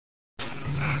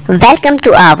Welcome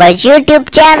to our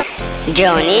YouTube channel.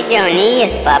 Johny Johny,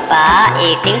 yes papa.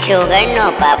 Eating sugar,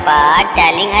 no papa.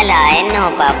 Telling a lie,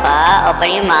 no papa.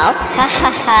 Open your mouth, ha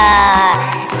ha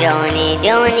ha. Johny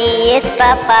Johny, yes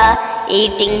papa.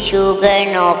 Eating sugar,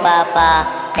 no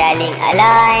papa. Telling a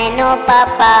lie, no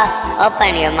papa.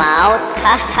 Open your mouth,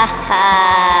 ha ha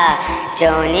ha.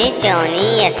 Johny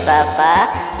Johny, yes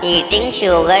papa. Eating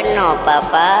sugar, no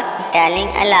papa. Telling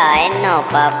a lie, no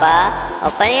papa.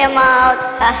 Open your mouth,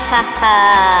 ha ha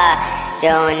ha.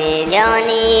 Johny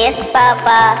Johny, yes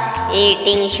papa.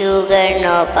 Eating sugar,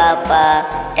 no papa.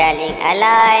 Telling a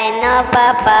lie, no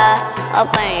papa.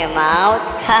 Open your mouth,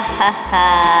 ha ha ha.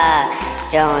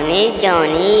 Johny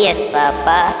Johny, yes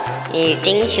papa.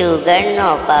 Eating sugar,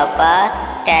 no papa.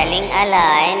 Telling a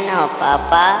lie, no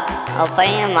papa. Open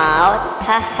your mouth,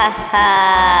 ha ha ha.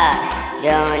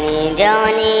 Johny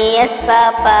Johny, yes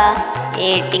papa.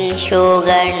 Eating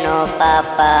sugar, no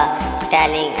papa.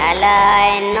 Telling a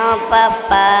lie, no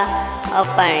papa.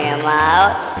 Open your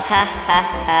mouth, ha ha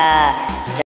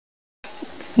ha.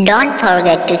 Don't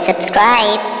forget to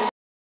subscribe.